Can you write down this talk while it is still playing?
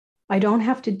I don't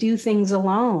have to do things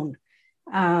alone.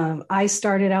 I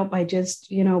started out by just,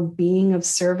 being of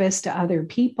service to other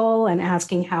people and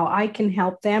asking how I can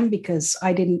help them because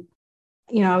I didn't,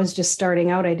 I was just starting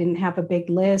out. I didn't have a big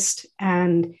list.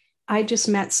 And I just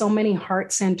met so many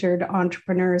heart-centered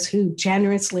entrepreneurs who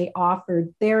generously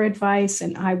offered their advice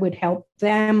and I would help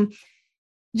them.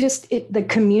 The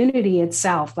community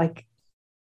itself, like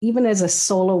even as a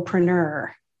solopreneur,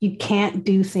 you can't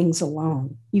do things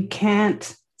alone. You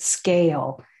can't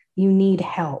scale. You need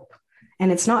help.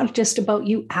 And it's not just about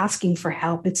you asking for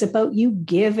help. It's about you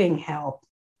giving help.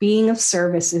 Being of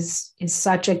service is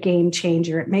such a game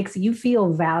changer. It makes you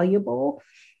feel valuable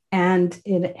and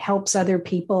it helps other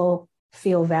people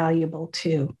feel valuable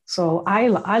too. So I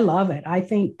love it. I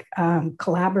think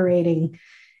collaborating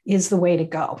is the way to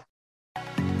go.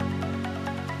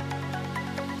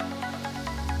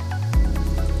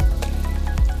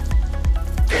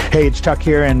 Hey, it's Chuck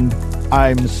here, and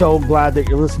I'm so glad that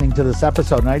you're listening to this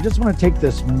episode. And I just want to take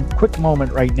this quick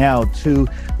moment right now to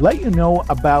let you know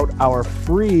about our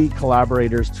free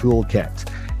Collaborators Toolkit.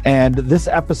 And this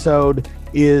episode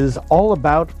is all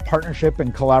about partnership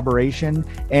and collaboration.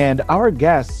 And our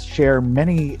guests share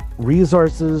many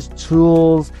resources,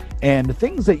 tools, and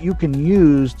things that you can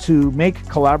use to make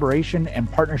collaboration and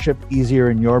partnership easier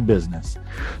in your business.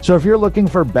 So if you're looking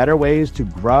for better ways to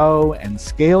grow and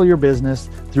scale your business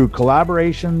through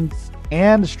collaborations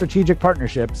and strategic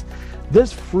partnerships,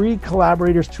 this free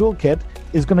Collaborators Toolkit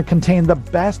is going to contain the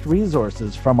best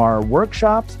resources from our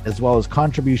workshops as well as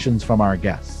contributions from our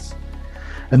guests.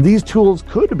 And these tools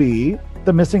could be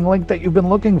the missing link that you've been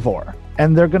looking for.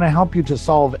 And they're going to help you to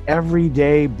solve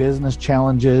everyday business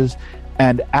challenges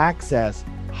and access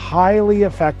highly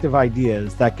effective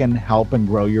ideas that can help and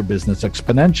grow your business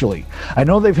exponentially. I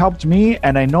know they've helped me,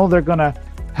 and I know they're going to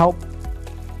help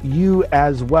you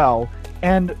as well.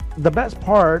 And the best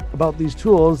part about these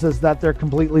tools is that they're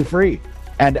completely free.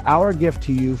 And our gift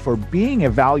to you for being a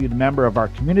valued member of our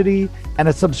community and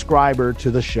a subscriber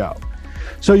to the show.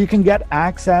 So you can get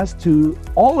access to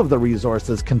all of the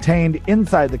resources contained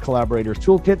inside the Collaborators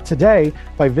Toolkit today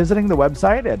by visiting the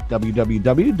website at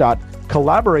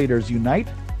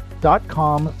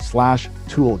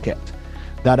www.collaboratorsunite.com/toolkit.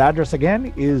 That address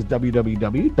again is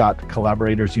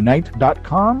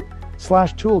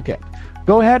www.collaboratorsunite.com/toolkit.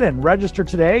 Go ahead and register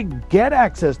today, get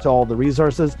access to all the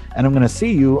resources, and I'm going to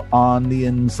see you on the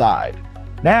inside.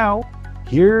 Now,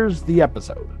 here's the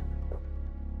episode.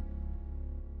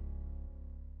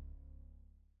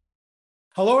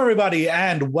 Hello, everybody,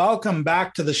 and welcome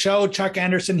back to the show. Chuck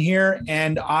Anderson here,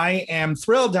 and I am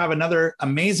thrilled to have another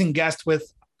amazing guest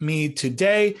with me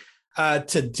today.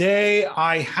 Today,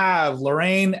 I have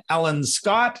Lorraine Ellen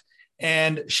Scott,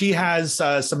 and she has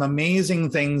some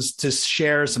amazing things to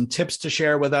share, some tips to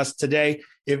share with us today.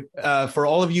 For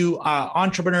all of you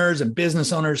entrepreneurs and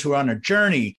business owners who are on a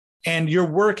journey, and you're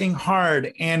working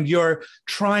hard, and you're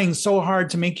trying so hard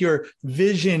to make your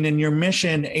vision and your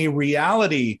mission a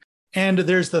reality. And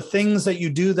there's the things that you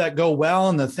do that go well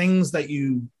and the things that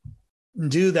you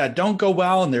do that don't go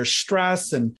well. And there's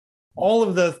stress and all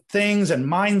of the things and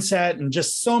mindset and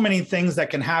just so many things that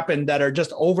can happen that are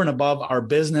just over and above our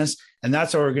business. And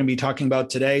that's what we're going to be talking about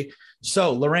today.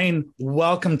 So Lorraine,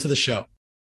 welcome to the show.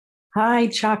 Hi,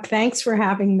 Chuck. Thanks for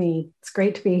having me. It's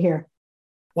great to be here.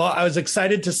 Well, I was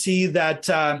excited to see that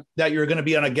you're going to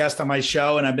be on a guest on my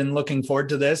show, and I've been looking forward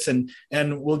to this, and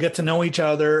we'll get to know each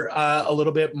other a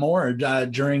little bit more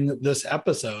during this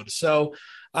episode. So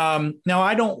now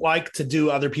I don't like to do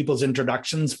other people's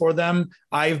introductions for them.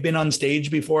 I've been on stage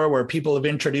before where people have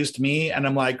introduced me, and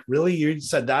I'm like, really? You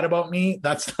said that about me?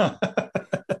 That's not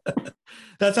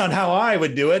That's not how I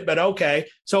would do it, but okay.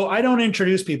 So I don't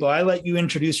introduce people. I let you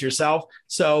introduce yourself.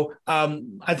 So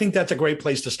I think that's a great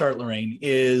place to start, Lorraine,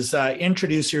 is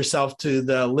introduce yourself to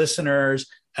the listeners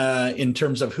in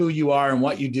terms of who you are and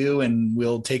what you do, and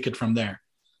we'll take it from there.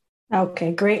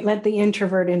 Okay, great. Let the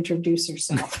introvert introduce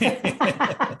herself.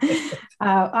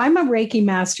 I'm a Reiki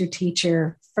master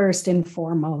teacher, first and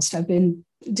foremost. I've been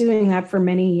doing that for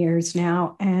many years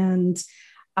now, and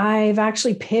I've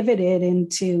actually pivoted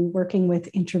into working with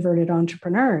introverted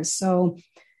entrepreneurs. So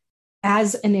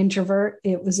as an introvert,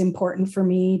 it was important for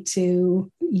me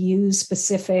to use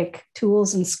specific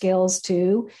tools and skills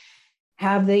to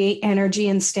have the energy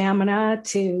and stamina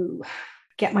to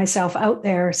get myself out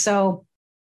there. So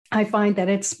I find that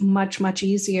it's much, much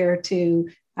easier to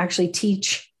actually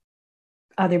teach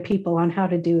other people on how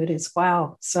to do it as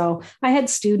well. So I had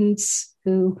students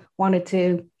who wanted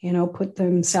to, put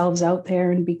themselves out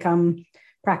there and become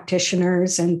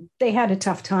practitioners, and they had a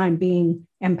tough time being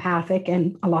empathic,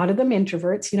 and a lot of them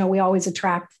introverts. We always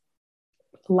attract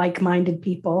like-minded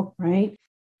people, right?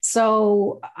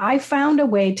 So I found a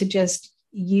way to just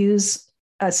use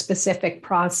a specific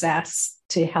process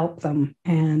to help them.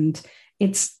 And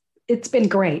it's been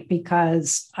great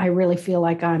because I really feel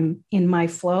like I'm in my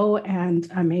flow and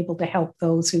I'm able to help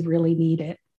those who really need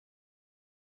it.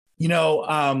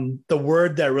 The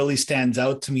word that really stands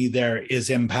out to me there is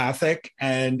empathic.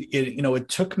 And it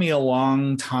took me a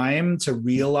long time to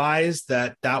realize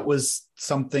that that was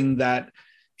something that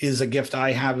is a gift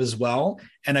I have as well.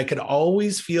 And I could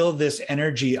always feel this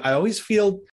energy. I always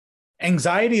feel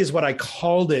anxiety is what I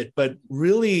called it, but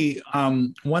really,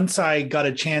 once I got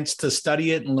a chance to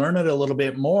study it and learn it a little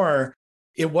bit more,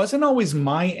 it wasn't always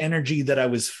my energy that I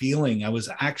was feeling. I was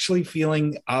actually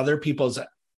feeling other people's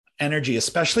energy,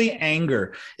 especially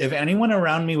anger. If anyone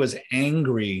around me was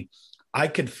angry, I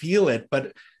could feel it,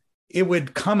 but it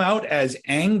would come out as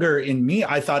anger in me.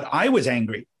 I thought I was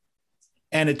angry.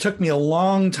 And it took me a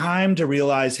long time to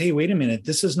realize, hey, wait a minute,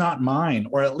 this is not mine.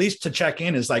 Or at least to check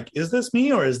in is like, is this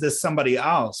me or is this somebody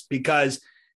else?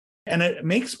 And it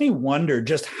makes me wonder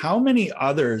just how many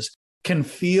others can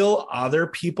feel other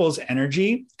people's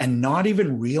energy and not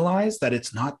even realize that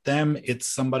it's not them, it's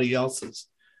somebody else's.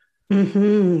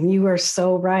 Mm-hmm. You are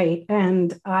so right.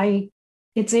 And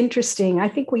it's interesting. I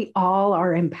think we all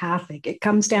are empathic. It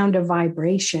comes down to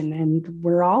vibration and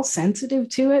we're all sensitive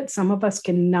to it. Some of us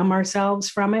can numb ourselves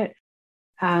from it.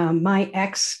 My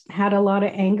ex had a lot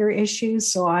of anger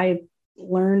issues. So I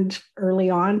learned early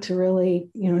on to really,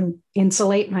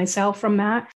 insulate myself from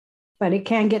that. But it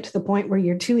can get to the point where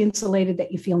you're too insulated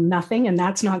that you feel nothing. And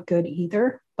that's not good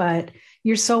either. But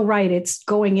you're so right. It's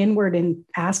going inward and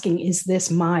asking, is this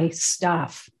my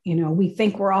stuff? We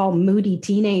think we're all moody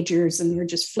teenagers and we're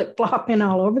just flip flopping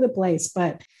all over the place.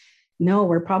 But no,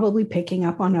 we're probably picking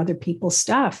up on other people's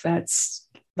stuff.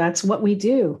 That's what we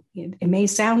do. It may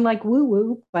sound like woo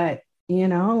woo, but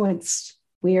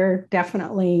we're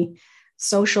definitely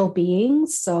social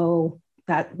beings. So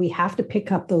that we have to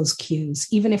pick up those cues.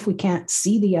 Even if we can't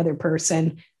see the other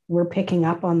person, we're picking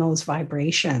up on those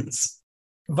vibrations.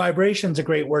 Vibration's a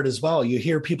great word as well. You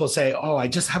hear people say, oh, I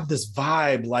just have this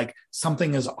vibe, like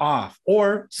something is off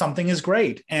or something is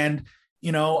great. And,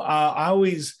 I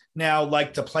always now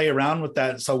like to play around with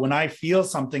that. So when I feel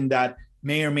something that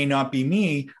may or may not be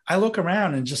me, I look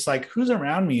around and just like, who's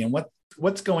around me and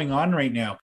what's going on right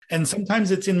now? And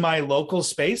sometimes it's in my local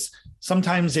space.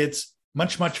 Sometimes it's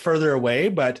much, much further away,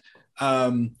 but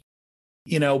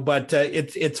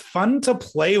it's fun to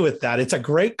play with that. It's a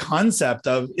great concept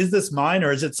of, is this mine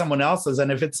or is it someone else's?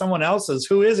 And if it's someone else's,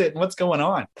 who is it and what's going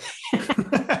on?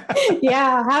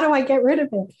 Yeah. How do I get rid of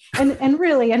it?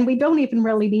 And we don't even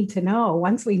really need to know.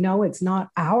 Once we know it's not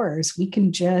ours, we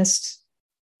can just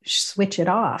switch it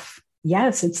off.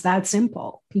 Yes, it's that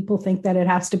simple. People think that it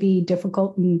has to be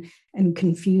difficult and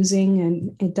confusing,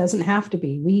 and it doesn't have to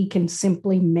be. We can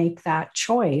simply make that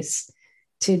choice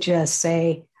to just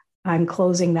say, I'm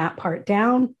closing that part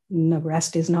down and the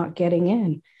rest is not getting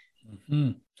in.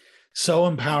 Mm-hmm. So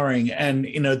empowering. And,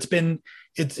 it's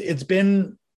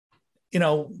been,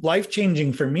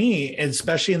 life-changing for me,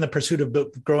 especially in the pursuit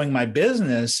of growing my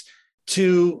business,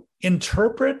 to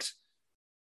interpret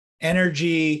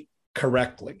energy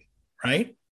correctly,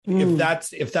 right? If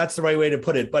that's the right way to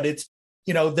put it. But it's,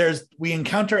 we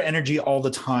encounter energy all the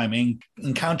time. And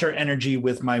encounter energy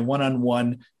with my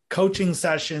one-on-one coaching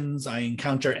sessions. I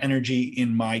encounter energy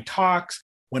in my talks,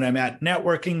 when I'm at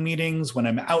networking meetings, when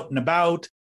I'm out and about.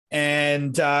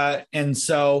 And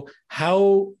so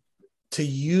how to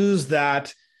use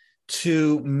that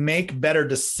to make better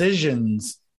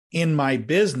decisions in my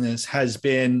business has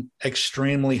been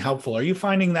extremely helpful. Are you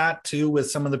finding that too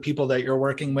with some of the people that you're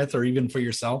working with, or even for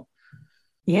yourself?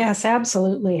 Yes,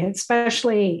 absolutely.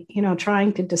 Especially,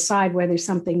 trying to decide whether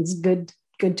something's good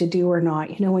to do or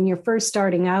not. When you're first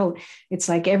starting out, it's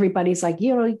like everybody's like,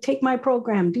 take my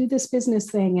program, do this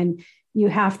business thing. And you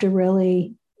have to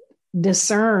really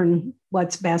discern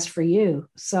what's best for you.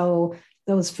 So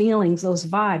those feelings, those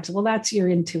vibes, well, that's your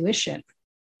intuition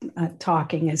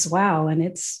talking as well. And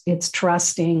it's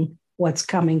trusting what's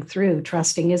coming through,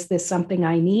 trusting, is this something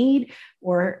I need?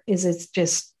 Or is it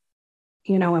just,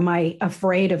 am I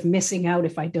afraid of missing out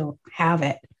if I don't have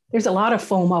it? There's a lot of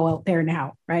FOMO out there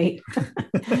now, right?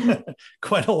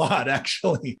 Quite a lot,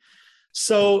 actually.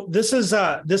 So this is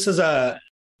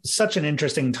such an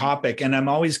interesting topic, and I'm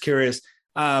always curious.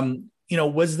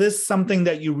 Was this something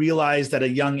that you realized at a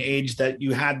young age that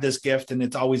you had this gift, and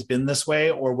it's always been this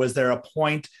way, or was there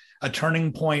a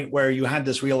turning point where you had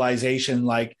this realization,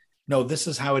 like, no, this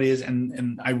is how it is,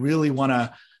 and I really want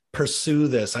to pursue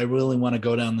this. I really want to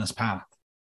go down this path.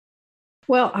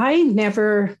 Well, I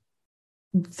never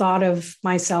thought of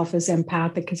myself as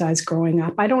empathic as I was growing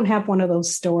up. I don't have one of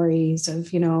those stories of,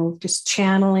 just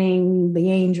channeling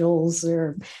the angels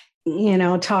or,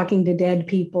 talking to dead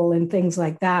people and things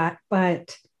like that.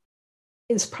 But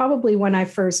it's probably when I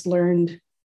first learned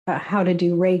how to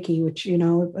do Reiki, which,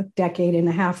 a decade and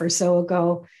a half or so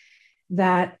ago,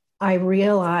 that I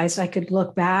realized I could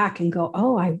look back and go,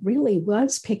 oh, I really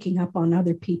was picking up on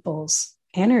other people's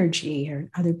energy or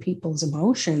other people's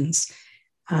emotions.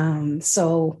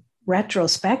 So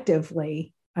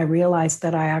retrospectively, I realized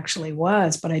that I actually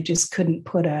was, but I just couldn't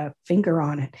put a finger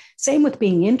on it. Same with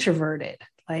being introverted.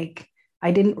 Like,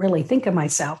 I didn't really think of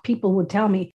myself. People would tell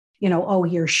me, oh,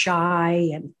 you're shy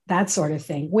and that sort of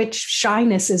thing, which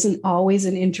shyness isn't always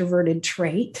an introverted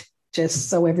trait, just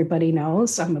so everybody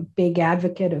knows. I'm a big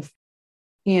advocate of,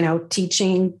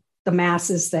 teaching the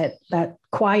masses that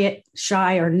quiet,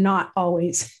 shy are not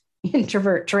always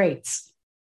introvert traits.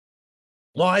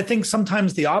 Well, I think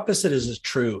sometimes the opposite is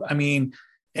true. I mean,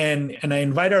 and I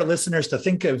invite our listeners to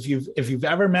think of if you've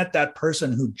ever met that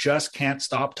person who just can't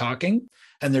stop talking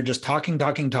and they're just talking,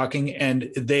 and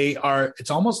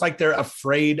it's almost like they're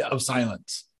afraid of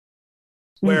silence,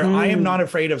 where I am not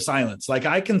afraid of silence. Like,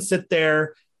 I can sit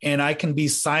there and I can be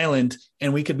silent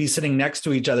and we could be sitting next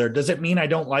to each other. Does it mean I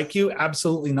don't like you?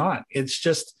 Absolutely not. It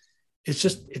just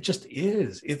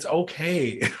is. It's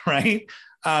okay. Right.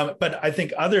 But I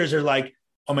think others are like,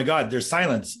 oh my God, there's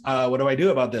silence. What do I do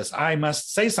about this? I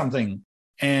must say something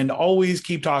and always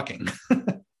keep talking.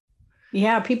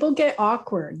 Yeah, people get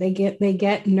awkward. They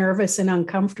get nervous and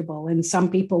uncomfortable. And some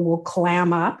people will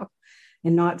clam up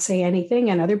and not say anything.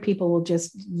 And other people will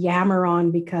just yammer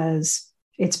on because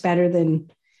it's better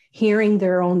than hearing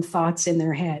their own thoughts in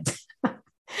their head.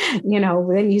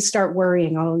 Then you start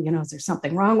worrying, oh, is there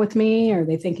something wrong with me? Are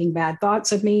they thinking bad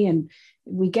thoughts of me? And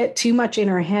we get too much in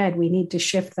our head. We need to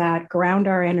shift that, ground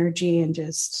our energy, and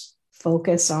just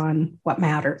focus on what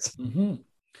matters. Mm-hmm.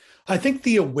 I think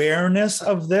the awareness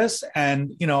of this,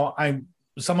 and,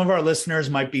 some of our listeners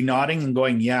might be nodding and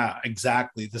going, yeah,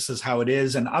 exactly. This is how it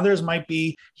is. And others might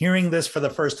be hearing this for the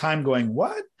first time going,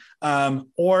 what?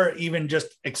 Or even just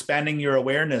expanding your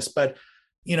awareness. But,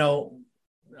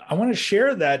 I want to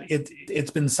share that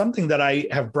it's been something that I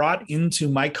have brought into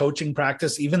my coaching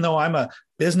practice. Even though I'm a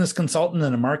business consultant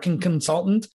and a marketing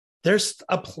consultant, there's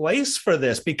a place for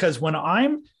this, because when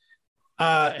I'm,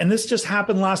 and this just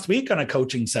happened last week on a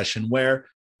coaching session where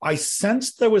I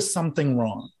sensed there was something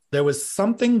wrong. There was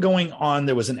something going on.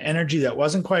 There was an energy that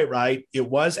wasn't quite right. It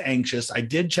was anxious. I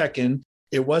did check in.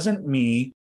 It wasn't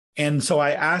me. And so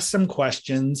I asked some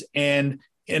questions, and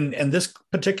this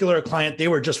particular client, they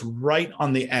were just right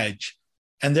on the edge,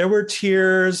 and there were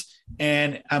tears.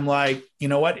 And I'm like, you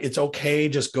know what? It's okay.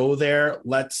 Just go there.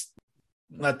 Let's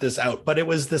let this out. But it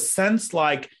was the sense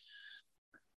like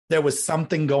there was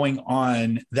something going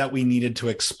on that we needed to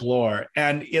explore.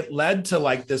 And it led to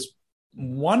like this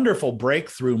wonderful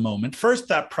breakthrough moment. First,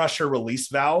 that pressure release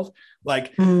valve,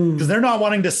 like, because they're not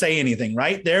wanting to say anything,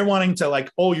 right? They're wanting to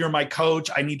like, oh, you're my coach.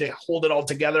 I need to hold it all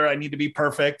together. I need to be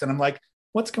perfect. And I'm like,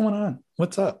 what's going on?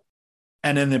 What's up?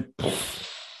 And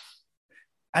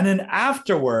then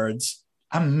afterwards,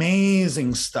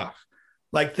 amazing stuff,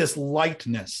 like this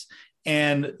lightness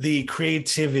and the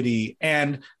creativity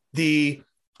and the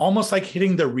almost like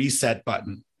hitting the reset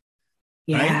button.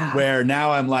 Yeah. Right? Where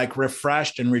now I'm like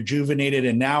refreshed and rejuvenated.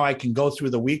 And now I can go through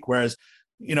the week. Whereas,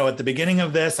 at the beginning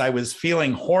of this, I was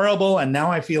feeling horrible, and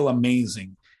now I feel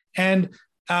amazing. And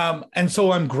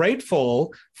so I'm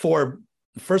grateful for,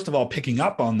 first of all, picking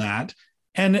up on that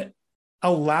and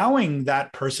allowing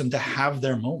that person to have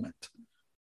their moment.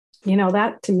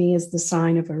 That to me is the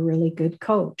sign of a really good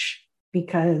coach,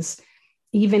 because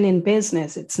even in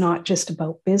business, it's not just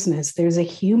about business. There's a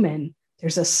human,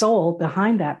 there's a soul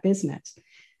behind that business.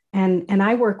 And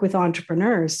I work with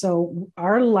entrepreneurs. So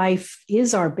our life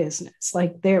is our business.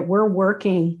 Like we're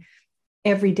working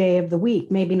every day of the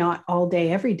week, maybe not all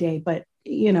day, every day, but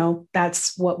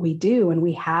that's what we do. And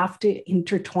we have to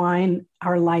intertwine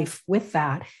our life with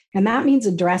that. And that means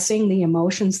addressing the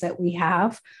emotions that we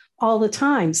have all the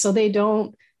time, so they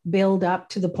don't build up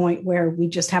to the point where we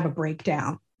just have a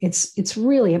breakdown. It's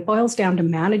really, it boils down to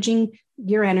managing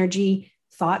your energy.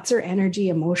 Thoughts are energy,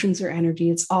 emotions are energy.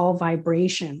 It's all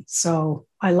vibration. So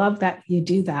I love that you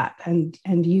do that, and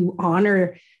you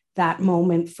honor that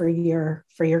moment for your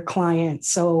clients,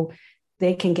 so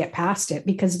they can get past it,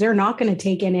 because they're not going to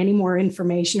take in any more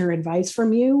information or advice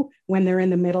from you when they're in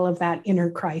the middle of that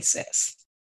inner crisis.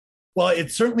 Well,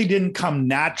 it certainly didn't come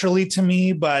naturally to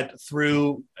me, but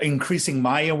through increasing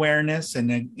my awareness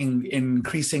and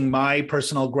increasing my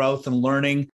personal growth and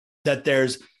learning that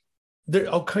there's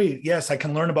Okay, yes, I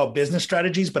can learn about business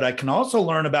strategies, but I can also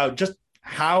learn about just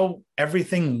how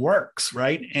everything works,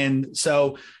 right? And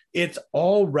so it's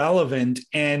all relevant.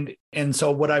 And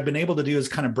so what I've been able to do is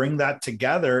kind of bring that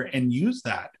together and use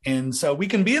that. And so we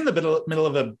can be in the middle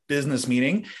of a business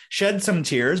meeting, shed some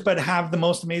tears, but have the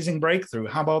most amazing breakthrough.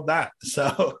 How about that?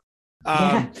 So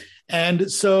Yeah.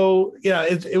 and so, yeah,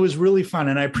 it was really fun.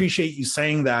 And I appreciate you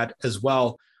saying that as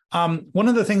well. One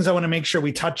of the things I want to make sure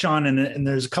we touch on, and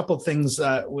there's a couple of things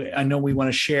I know we want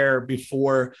to share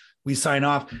before we sign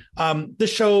off. The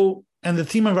show and the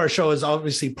theme of our show is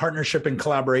obviously partnership and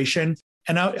collaboration.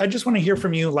 And I just want to hear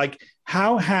from you, like,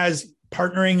 how has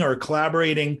partnering or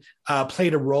collaborating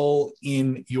played a role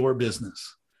in your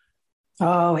business?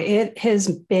 Oh, it has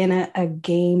been a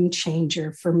game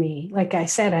changer for me. Like I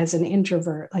said, as an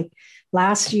introvert, like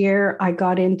last year, I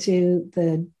got into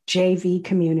the JV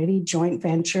community, joint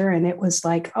venture, and it was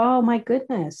like, oh my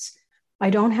goodness,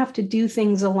 I don't have to do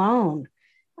things alone.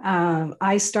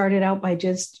 I started out by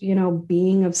just,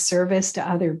 being of service to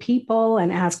other people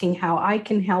and asking how I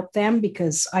can help them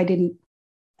because I didn't,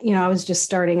 I was just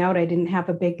starting out. I didn't have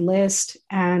a big list.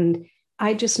 And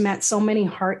I just met so many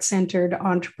heart-centered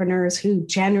entrepreneurs who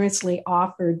generously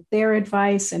offered their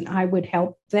advice and I would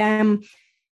help them.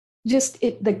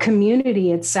 The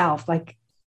community itself, like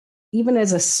even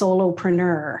as a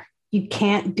solopreneur, you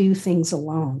can't do things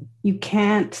alone. You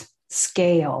can't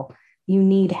scale. You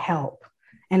need help.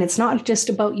 And it's not just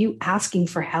about you asking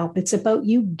for help. It's about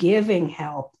you giving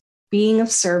help. Being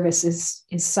of service is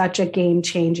such a game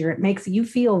changer. It makes you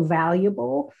feel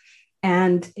valuable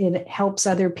and it helps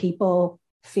other people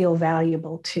feel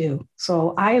valuable too.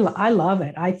 So I love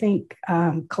it. I think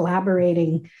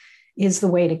collaborating is the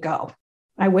way to go.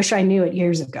 I wish I knew it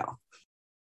years ago.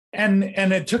 And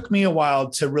it took me a while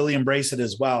to really embrace it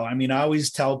as well. I mean, I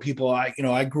always tell people,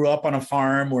 I grew up on a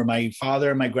farm where my father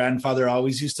and my grandfather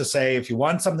always used to say, if you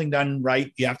want something done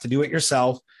right, you have to do it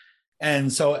yourself.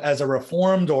 And so as a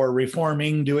reformed or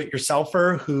reforming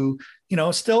do-it-yourselfer who,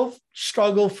 still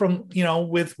struggle from,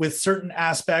 with certain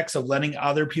aspects of letting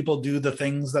other people do the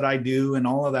things that I do and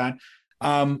all of that.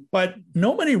 But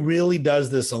nobody really does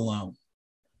this alone.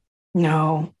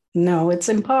 No, it's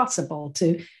impossible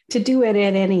to do it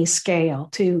at any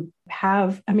scale,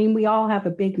 we all have a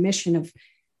big mission of,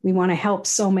 we want to help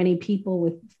so many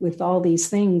people with all these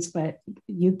things, but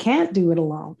you can't do it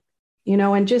alone,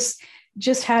 and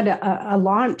just had a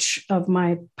launch of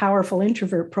my Powerful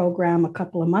Introvert program a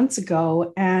couple of months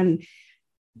ago. And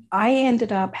I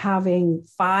ended up having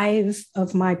 5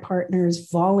 of my partners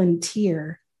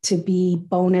volunteer to be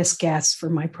bonus guests for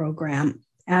my program.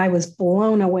 And I was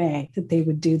blown away that they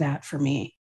would do that for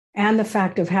me. And the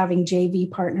fact of having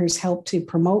JV partners help to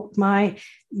promote my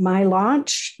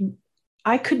launch,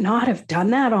 I could not have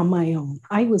done that on my own.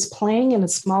 I was playing in a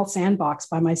small sandbox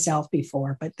by myself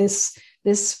before, but this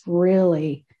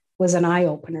really was an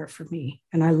eye-opener for me,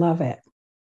 and I love it.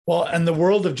 Well, and the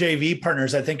world of JV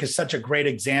partners, I think, is such a great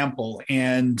example.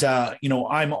 And,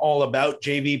 I'm all about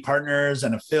JV partners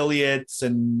and affiliates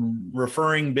and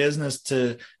referring business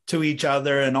to each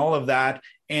other and all of that.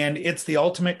 And it's the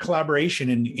ultimate collaboration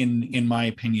in my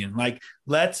opinion. Like,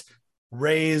 let's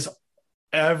raise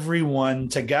everyone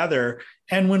together.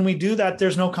 And when we do that,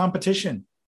 there's no competition,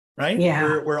 right?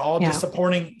 Yeah. We're all just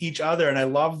supporting each other. And I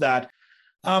love that.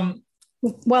 And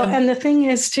the thing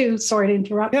is too, sorry to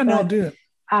interrupt. Yeah, no, I'll do it.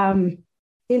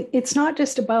 It's not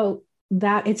just about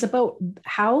that. It's about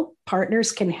how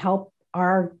partners can help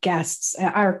our guests,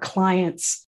 our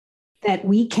clients, that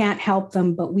we can't help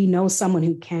them, but we know someone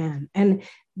who can. And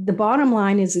the bottom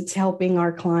line is it's helping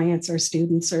our clients or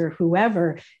students or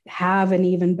whoever have an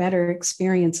even better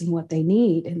experience in what they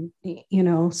need.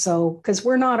 And, so, because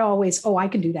we're not always, I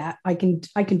can do that. I can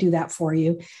do that for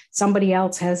you. Somebody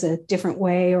else has a different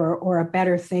way or a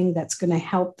better thing that's going to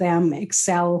help them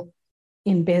excel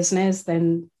in business,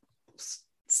 then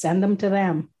send them to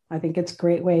them. I think it's a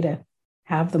great way to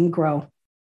have them grow.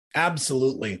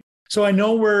 Absolutely. So I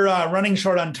know we're running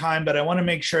short on time, but I want to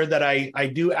make sure that I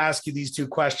do ask you these 2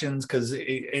 questions because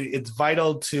it's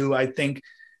vital to, I think,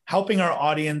 helping our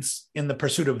audience in the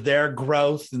pursuit of their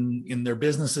growth in their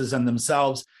businesses and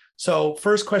themselves. So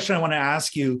first question I want to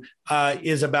ask you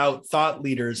is about thought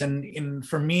leaders. And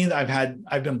for me,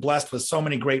 I've been blessed with so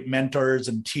many great mentors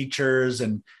and teachers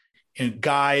and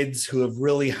guides who have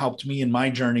really helped me in my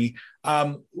journey.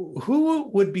 Who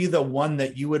would be the one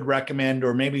that you would recommend,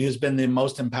 or maybe who's been the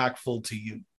most impactful to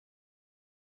you?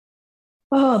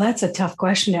 Oh, that's a tough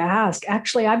question to ask.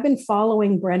 Actually, I've been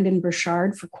following Brendan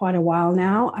Burchard for quite a while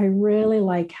now. I really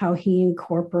like how he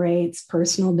incorporates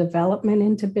personal development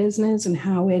into business and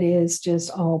how it is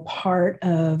just all part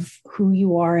of who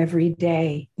you are every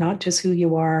day, not just who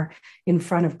you are in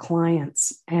front of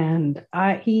clients. And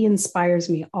he inspires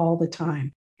me all the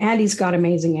time. And he's got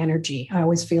amazing energy. I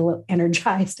always feel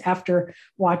energized after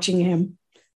watching him.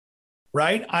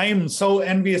 Right? I am so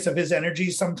envious of his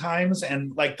energy sometimes,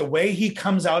 and like the way he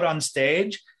comes out on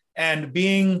stage. And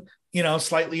being,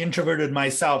 slightly introverted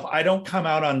myself, I don't come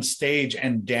out on stage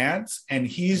and dance, and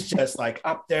he's just like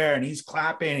up there and he's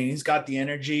clapping and he's got the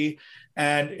energy.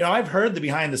 And I've heard the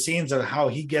behind the scenes of how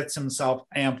he gets himself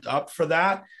amped up for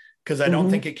that, because I don't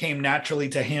think it came naturally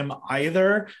to him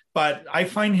either. But I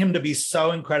find him to be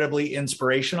so incredibly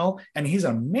inspirational, and he's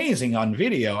amazing on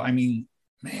video. I mean,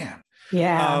 man.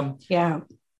 Yeah.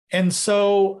 And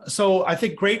so I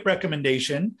think great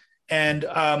recommendation. And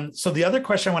so the other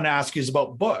question I want to ask you is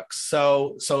about books.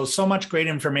 So much great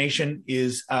information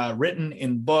is written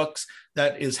in books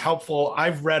that is helpful.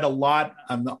 I've read a lot.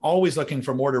 I'm always looking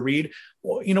for more to read.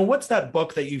 What's that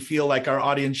book that you feel like our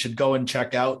audience should go and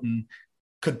check out and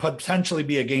could potentially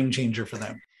be a game changer for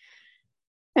them?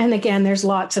 And again, there's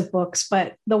lots of books,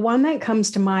 but the one that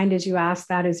comes to mind as you ask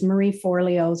that is Marie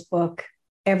Forleo's book,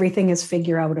 Everything is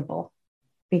Figure Outable,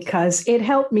 because it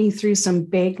helped me through some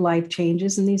big life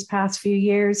changes in these past few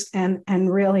years. And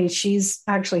really, she's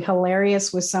actually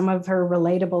hilarious with some of her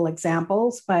relatable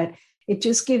examples, but it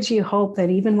just gives you hope that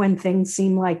even when things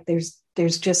seem like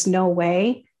there's just no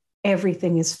way,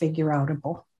 everything is figure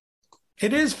outable.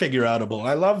 It is figure outable.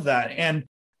 I love that. And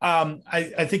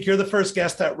I think you're the first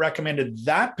guest that recommended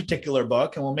that particular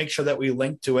book, and we'll make sure that we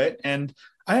link to it. And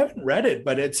I haven't read it,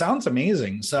 but it sounds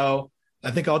amazing. So I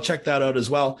think I'll check that out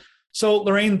as well. So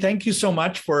Lorraine, thank you so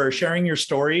much for sharing your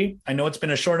story. I know it's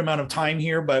been a short amount of time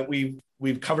here, but we've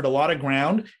covered a lot of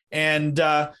ground, and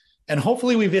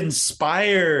hopefully we've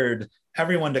inspired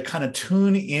everyone to kind of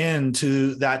tune in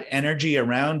to that energy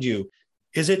around you.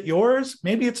 Is it yours?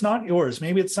 Maybe it's not yours.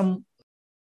 Maybe it's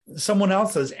someone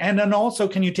else's. And then also,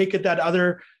 can you take it that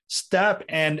other step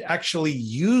and actually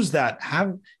use that,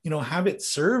 have it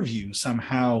serve you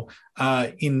somehow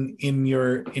in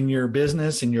your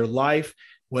business, in your life,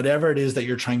 whatever it is that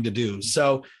you're trying to do.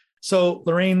 So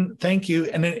Lorraine, thank you.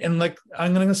 And like,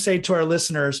 I'm going to say to our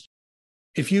listeners,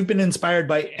 if you've been inspired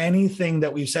by anything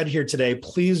that we've said here today,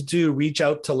 please do reach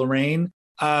out to Lorraine.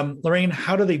 Lorraine,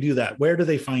 how do they do that? Where do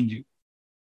they find you?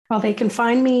 Well, they can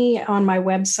find me on my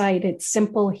website. It's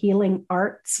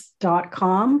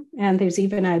simplehealingarts.com. And there's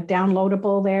even a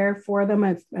downloadable there for them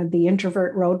of the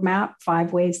Introvert Roadmap,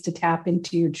 5 ways to tap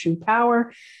into your true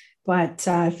power. But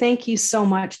thank you so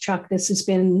much, Chuck. This has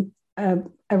been a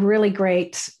really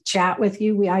great chat with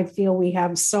you. I feel we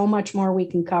have so much more we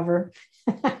can cover.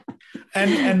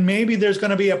 And maybe there's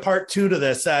going to be a part 2 to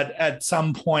this at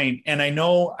some point. And I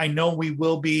know we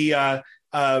will be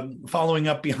following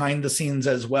up behind the scenes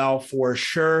as well, for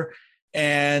sure.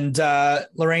 And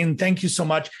Lorraine, thank you so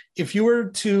much. If we're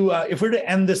to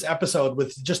end this episode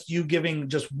with just you giving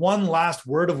just one last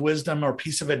word of wisdom or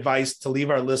piece of advice to leave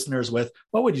our listeners with,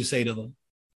 what would you say to them?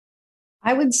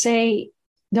 I would say,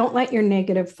 don't let your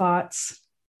negative thoughts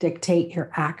dictate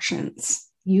your actions.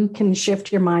 You can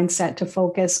shift your mindset to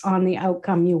focus on the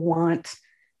outcome you want,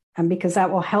 and because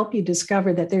that will help you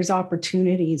discover that there's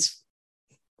opportunities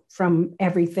from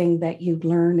everything that you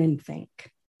learn and think.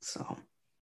 So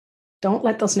don't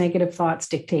let those negative thoughts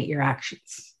dictate your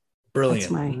actions.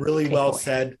 Brilliant. Really well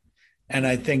said. And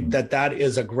I think that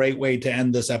is a great way to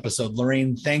end this episode.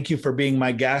 Lorraine, thank you for being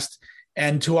my guest.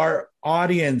 And to our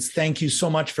audience, thank you so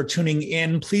much for tuning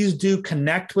in. Please do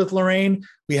connect with Lorraine.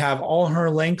 We have all her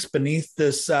links beneath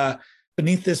this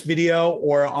video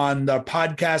or on the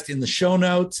podcast in the show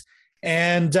notes.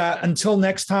 And until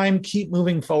next time, keep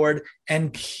moving forward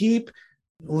and keep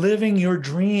living your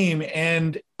dream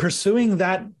and pursuing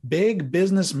that big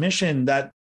business mission,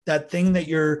 that thing that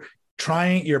you're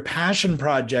trying, your passion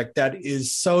project that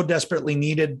is so desperately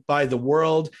needed by the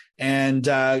world, and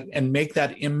make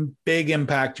that big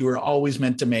impact you were always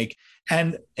meant to make.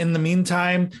 And in the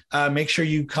meantime, make sure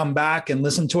you come back and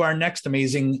listen to our next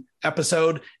amazing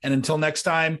episode. And until next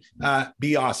time,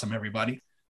 be awesome, everybody.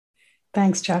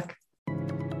 Thanks, Chuck.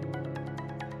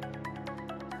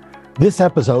 This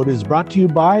episode is brought to you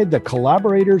by the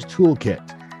Collaborators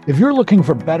Toolkit. If you're looking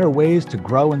for better ways to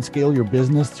grow and scale your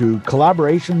business through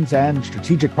collaborations and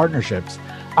strategic partnerships,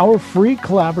 our free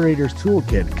Collaborators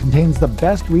Toolkit contains the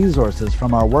best resources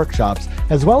from our workshops,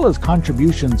 as well as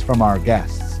contributions from our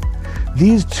guests.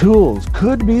 These tools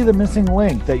could be the missing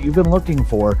link that you've been looking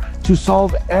for to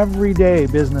solve everyday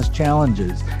business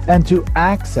challenges and to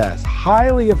access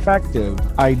highly effective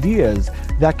ideas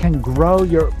that can grow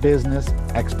your business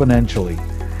exponentially.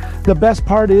 The best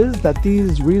part is that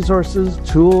these resources,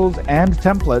 tools, and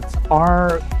templates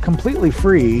are completely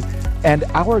free, and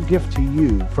our gift to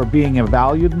you for being a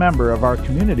valued member of our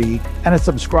community and a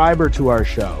subscriber to our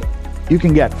show. You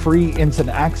can get free instant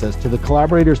access to the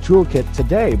Collaborators Toolkit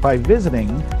today by visiting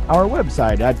our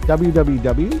website at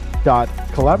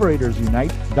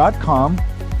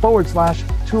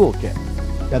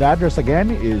www.collaboratorsunite.com/toolkit. That address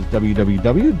again is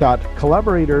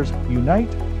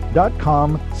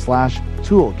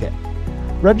www.collaboratorsunite.com/toolkit.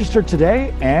 Register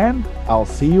today, and I'll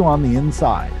see you on the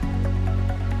inside.